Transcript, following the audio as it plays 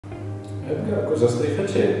Edgar, cosa stai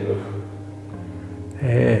facendo?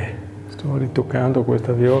 Sto ritoccando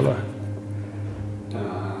questa viola.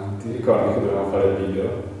 Ah, ti ricordi che dovevamo fare il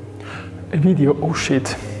video? Il video? Oh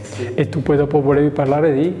shit! Sì. E tu poi dopo volevi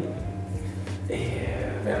parlare di?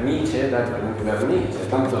 Vernice, dai, anche vernice,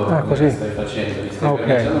 tanto così. Cosa stai facendo? Li stai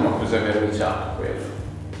verniciando, ma cos'è verniciato quello?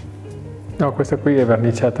 No, questa qui è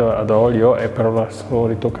verniciata ad olio e però la sto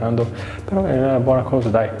ritoccando. Però è una buona cosa,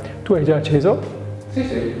 dai. Tu hai già acceso? Sì,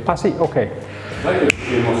 sì. Ah sì, ok. Dai che ti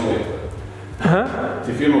filmo sempre.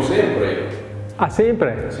 Ti filmo sempre io. Ah,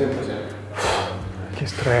 sempre? Sempre, sempre. Che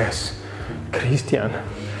stress. Christian.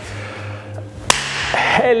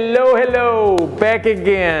 Hello, hello, back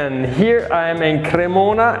again. Here I am in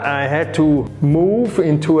Cremona. I had to move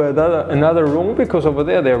into another room because over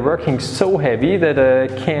there they're working so heavy that I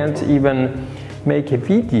can't even make a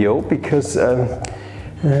video because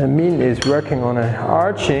Min is working on an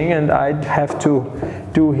arching and I have to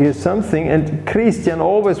do here something, and Christian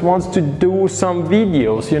always wants to do some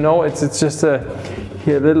videos, you know, it's just a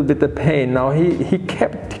little bit of pain. Now he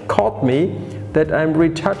caught me that I'm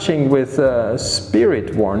retouching with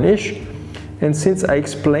spirit varnish, and since I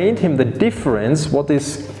explained him the difference, what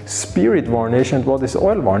is spirit varnish and what is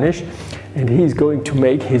oil varnish, and he's going to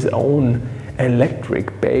make his own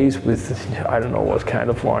electric base with, I don't know what kind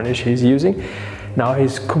of varnish he's using. Now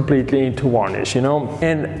he's completely into varnish, you know,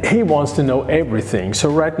 and he wants to know everything. So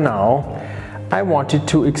right now I wanted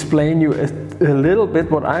to explain you a little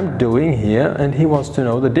bit what I'm doing here, and he wants to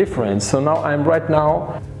know the difference. So now I'm right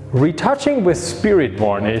now retouching with spirit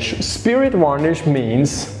varnish. Spirit varnish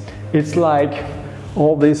means it's like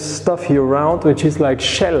all this stuff here around, which is like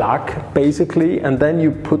shellac basically, and then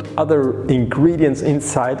you put other ingredients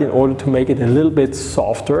inside in order to make it a little bit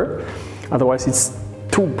softer, otherwise it's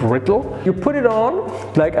too brittle. You put it on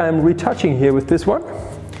like I'm retouching here with this one,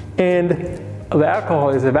 and the alcohol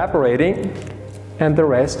is evaporating and the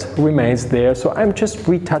rest remains there. So I'm just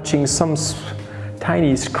retouching some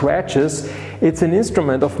tiny scratches. It's an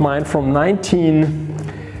instrument of mine from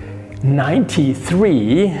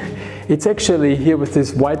 1993. It's actually here with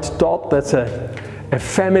this white dot. That's a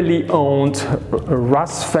family-owned,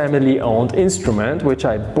 Russ family-owned instrument, which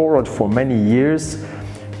I borrowed for many years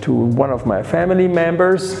to one of my family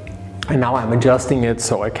members. And now I'm adjusting it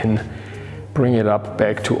so I can bring it up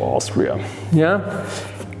back to Austria. Yeah.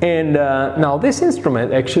 And now this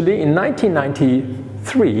instrument actually in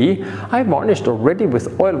 1993 I varnished already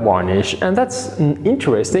with oil varnish, and that's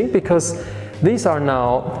interesting because these are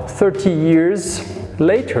now 30 years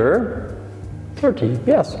later. 30,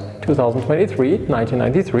 yes, 2023,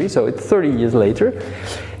 1993, so it's 30 years later.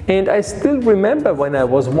 And I still remember when I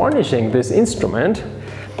was varnishing this instrument,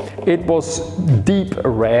 it was deep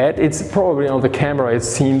red. It's probably on the camera it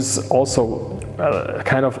seems also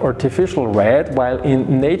kind of artificial red, while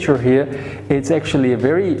in nature here it's actually a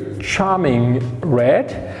very charming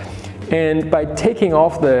red. And by taking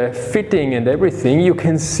off the fitting and everything, you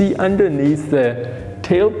can see underneath the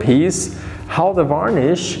tailpiece how the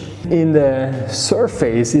varnish in the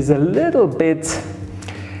surface is a little bit,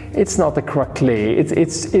 it's not a craquelé,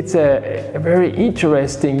 it's a very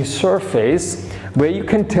interesting surface where you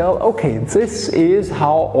can tell, okay, this is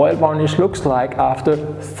how oil varnish looks like after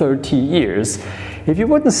 30 years. If you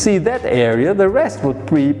wouldn't see that area, the rest would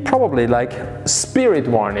be probably like spirit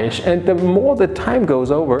varnish, and the more the time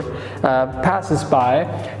goes over, passes by,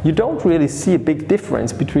 you don't really see a big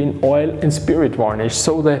difference between oil and spirit varnish.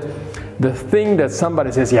 So the thing that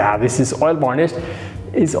somebody says, yeah, this is oil varnish,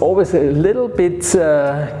 is always a little bit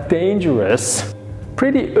dangerous.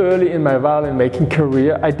 Pretty early in my violin making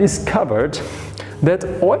career, I discovered that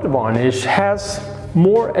oil varnish has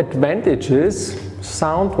more advantages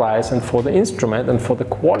sound-wise and for the instrument and for the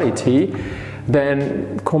quality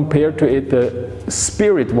than compared to it the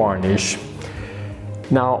spirit varnish.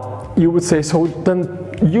 Now you would say, so then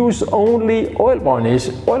use only oil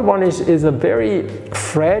varnish. Oil varnish is a very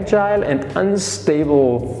fragile and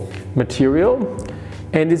unstable material,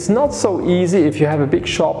 and it's not so easy if you have a big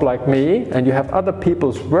shop like me and you have other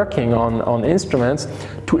people working on instruments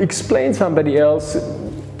to explain somebody else,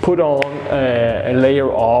 put on a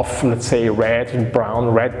layer of, let's say, red and brown,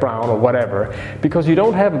 red-brown or whatever, because you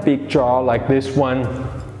don't have a big jar like this one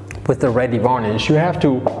with the ready varnish. You have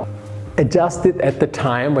to adjust it at the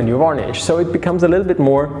time when you varnish, so it becomes a little bit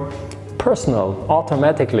more personal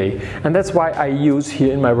automatically. And that's why I use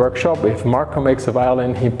here in my workshop, if Marco makes a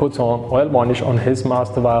violin, he puts on oil varnish on his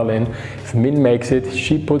master violin. If Min makes it,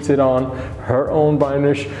 she puts it on her own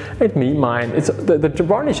varnish, and me mine. It's the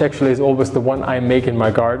varnish actually is always the one I make in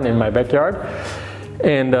my garden, in my backyard.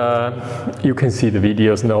 and you can see the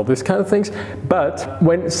videos and all these kind of things. But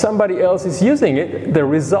when somebody else is using it, the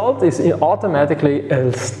result is automatically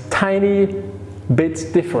a tiny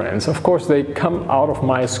bit difference. Of course, they come out of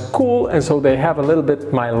my school, and so they have a little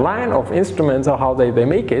bit my line of instruments or how they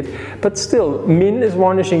make it, but still Min is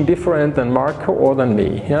varnishing different than Marco or than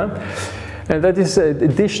me, yeah? And that is an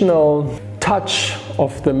additional touch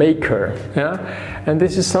of the maker, yeah? And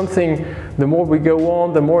this is something, the more we go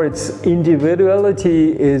on, the more its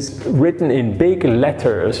individuality is written in big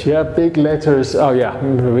letters, yeah? Big letters, oh yeah,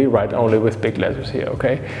 we write only with big letters here,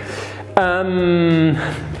 okay?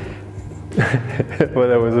 Well,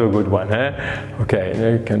 that was a good one, huh? Okay, now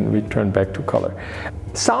you can return back to color.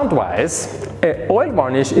 Sound-wise, oil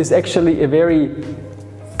varnish is actually a very,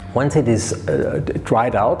 once it is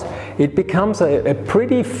dried out, it becomes a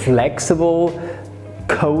pretty flexible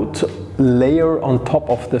coat layer on top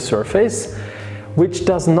of the surface, which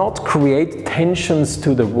does not create tensions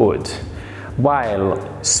to the wood,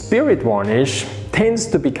 while spirit varnish tends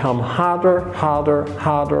to become harder, harder,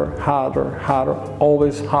 harder, harder, harder,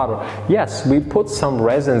 always harder. Yes, we put some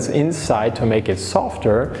resins inside to make it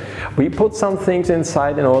softer. We put some things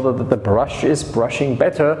inside in order that the brush is brushing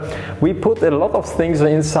better. We put a lot of things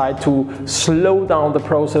inside to slow down the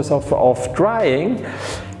process of drying.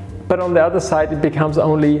 But on the other side, it becomes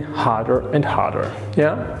only harder and harder,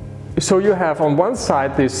 yeah? So you have on one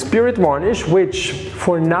side this spirit varnish, which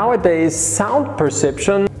for nowadays sound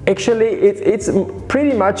perception, actually it's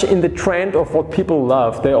pretty much in the trend of what people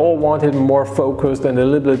love. They all want it more focused and a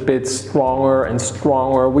little bit stronger and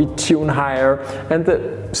stronger. We tune higher, and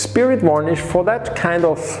the spirit varnish for that kind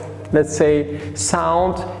of, let's say,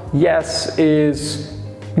 sound, yes, is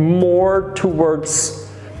more towards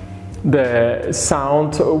the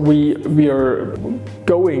sound we are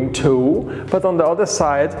going to, but on the other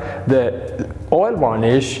side, the oil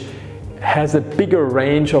varnish has a bigger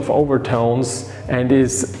range of overtones and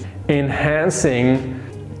is enhancing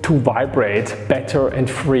to vibrate better and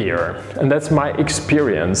freer. And that's my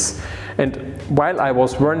experience. And while I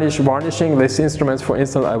was varnishing these instruments, for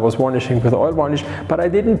instance, I was varnishing with oil varnish, but I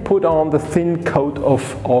didn't put on the thin coat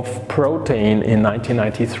of protein in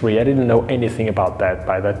 1993. I didn't know anything about that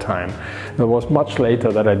by that time. It was much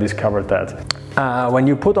later that I discovered that. When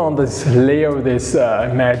you put on this layer, this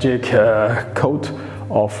magic coat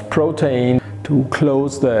of protein to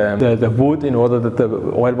close the wood in order that the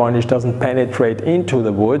oil varnish doesn't penetrate into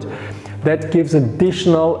the wood, that gives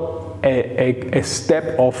additional a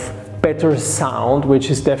step of better sound, which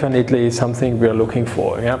is definitely something we are looking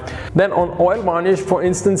for, yeah? Then on oil varnish, for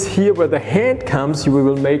instance, here where the hand comes, we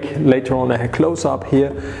will make later on a close-up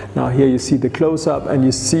here. Now here you see the close-up, and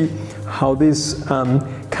you see how this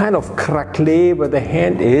kind of craquelé where the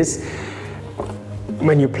hand is,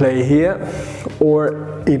 when you play here,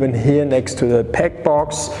 or even here next to the peg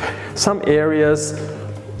box, some areas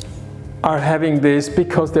are having this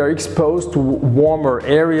because they're exposed to warmer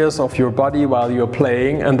areas of your body while you're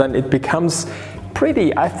playing, and then it becomes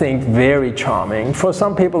pretty, I think, very charming. For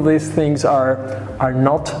some people these things are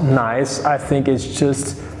not nice. I think it's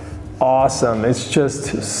just awesome. It's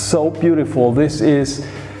just so beautiful. This is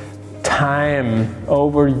time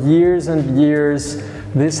over years and years.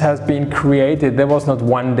 This has been created. There was not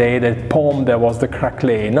one day that boom, there was the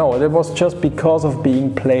craquelé. No, it was just because of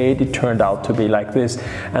being played, it turned out to be like this.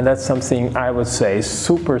 And that's something I would say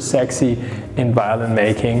super sexy in violin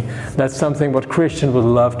making. That's something what Christian would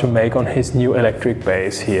love to make on his new electric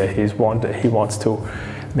bass here. He wants to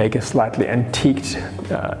make a slightly antiqued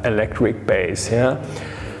electric bass, yeah?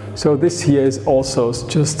 So this here is also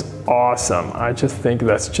just awesome. I just think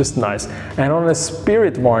that's just nice. And on a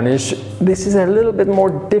spirit varnish, this is a little bit more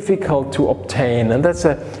difficult to obtain, and that's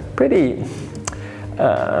a pretty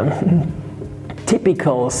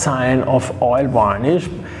typical sign of oil varnish,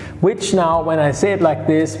 which now when I say it like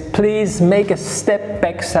this, please make a step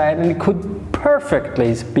backside, and it could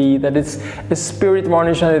perfectly be that it's a spirit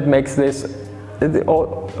varnish and it makes this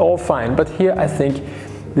all fine. But here I think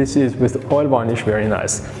this is with oil varnish very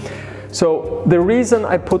nice. So the reason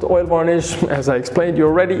I put oil varnish, as I explained you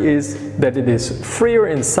already, is that it is freer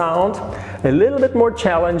in sound, a little bit more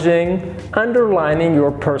challenging, underlining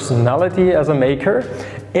your personality as a maker,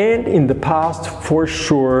 and in the past, for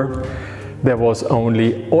sure, there was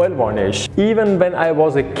only oil varnish. Even when I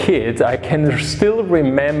was a kid, I can still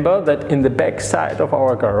remember that in the back side of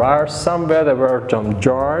our garage somewhere there were some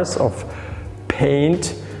jars of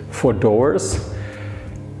paint for doors,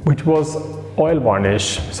 which was oil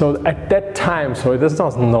varnish. So at that time, so it is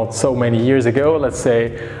not so many years ago, let's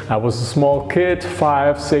say I was a small kid,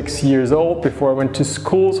 5, 6 years old before I went to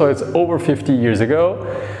school, so it's over 50 years ago.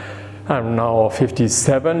 I'm now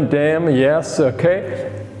 57, damn, yes,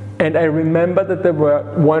 okay. And I remember that there were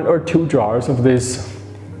 1 or 2 jars of this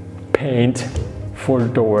paint for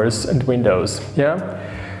doors and windows, yeah?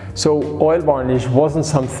 So oil varnish wasn't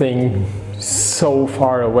something so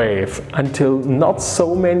far away. Until not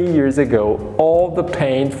so many years ago, all the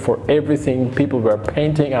paint for everything people were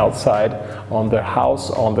painting outside on their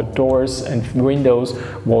house, on the doors and windows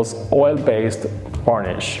was oil-based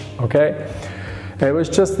varnish, okay? And it was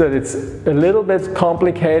just that it's a little bit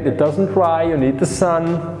complicated, it doesn't dry, you need the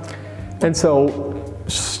sun. And so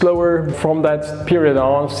slower from that period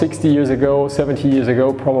on, 60 years ago, 70 years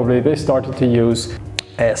ago probably, they started to use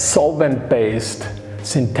solvent-based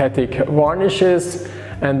synthetic varnishes,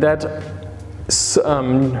 and that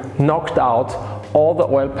knocked out all the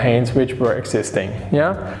oil paints which were existing.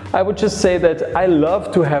 Yeah, I would just say that I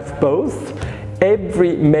love to have both.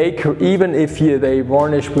 Every maker, even if they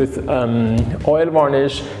varnish with oil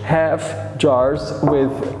varnish, have jars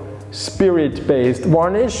with spirit-based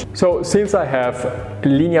varnish. So since I have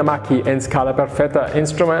Linea Macchi and Scala Perfetta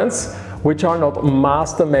instruments, which are not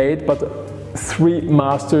master-made, but 3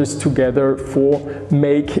 masters together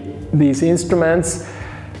make these instruments,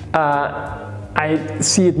 I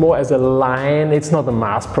see it more as a line. It's not a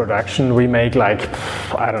mass production. We make like,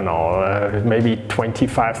 I don't know, maybe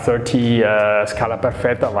 25, 30 Scala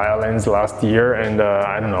Perfetta violins last year, and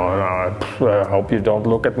I don't know, I hope you don't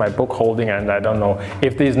look at my book holding, and I don't know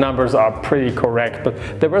if these numbers are pretty correct,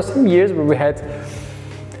 but there were some years where we had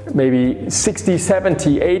maybe 60,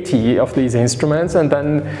 70, 80 of these instruments, and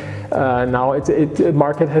then now the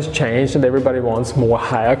market has changed and everybody wants more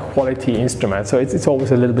higher quality instruments, so it's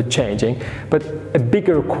always a little bit changing, but a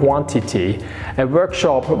bigger quantity. A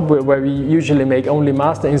workshop where we usually make only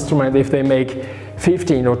master instrument, if they make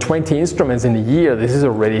 15 or 20 instruments in a year, this is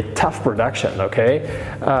already tough production, okay?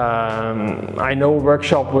 I know a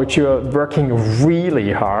workshop which you're working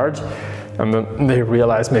really hard, and they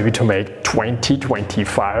realize maybe to make 20,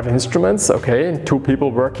 25 instruments, okay, and 2 people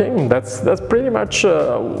working, that's pretty much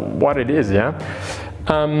what it is, yeah.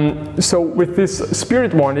 So with this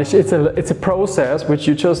spirit varnish, it's a process which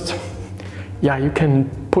you just, yeah, you can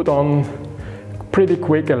put on pretty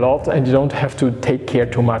quick a lot, and you don't have to take care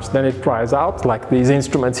too much. Then it dries out, like these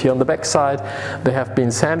instruments here on the back side. They have been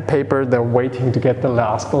sandpapered, they're waiting to get the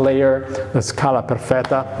last layer, the Scala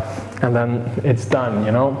Perfetta, and then it's done,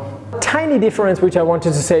 you know. Tiny difference which I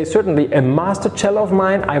wanted to say, certainly a master cello of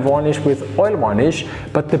mine I varnish with oil varnish,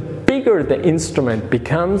 but the bigger the instrument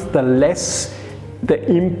becomes, the less the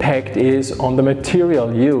impact is on the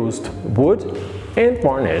material used, wood and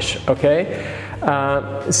varnish, okay?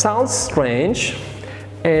 Sounds strange,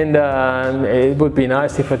 and it would be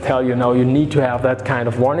nice if I tell you, no, you need to have that kind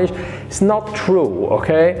of varnish. It's not true,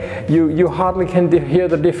 okay? You hardly can hear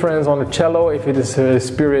the difference on a cello if it is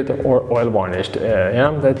spirit or oil varnished.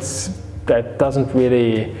 Yeah, that doesn't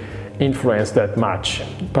really influence that much.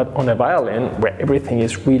 But on a violin, where everything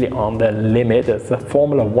is really on the limit, it's the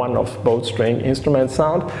Formula 1 of both string instrument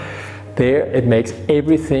sound, there it makes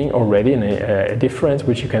everything already a difference,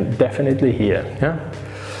 which you can definitely hear. Yeah?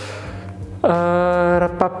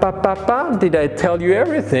 Did I tell you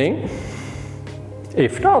everything?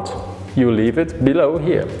 If not, you leave it below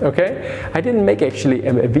here, okay? I didn't make actually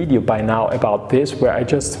a video by now about this, where I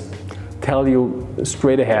just tell you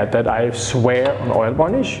straight ahead that I swear on oil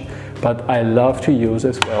varnish, but I love to use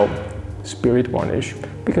as well spirit varnish,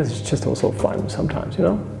 because it's just also fun sometimes, you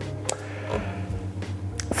know?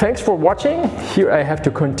 Thanks for watching. Here I have to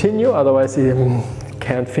continue, otherwise I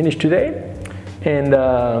can't finish today. And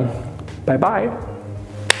bye-bye.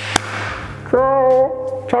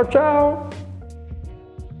 Ciao, ciao, ciao.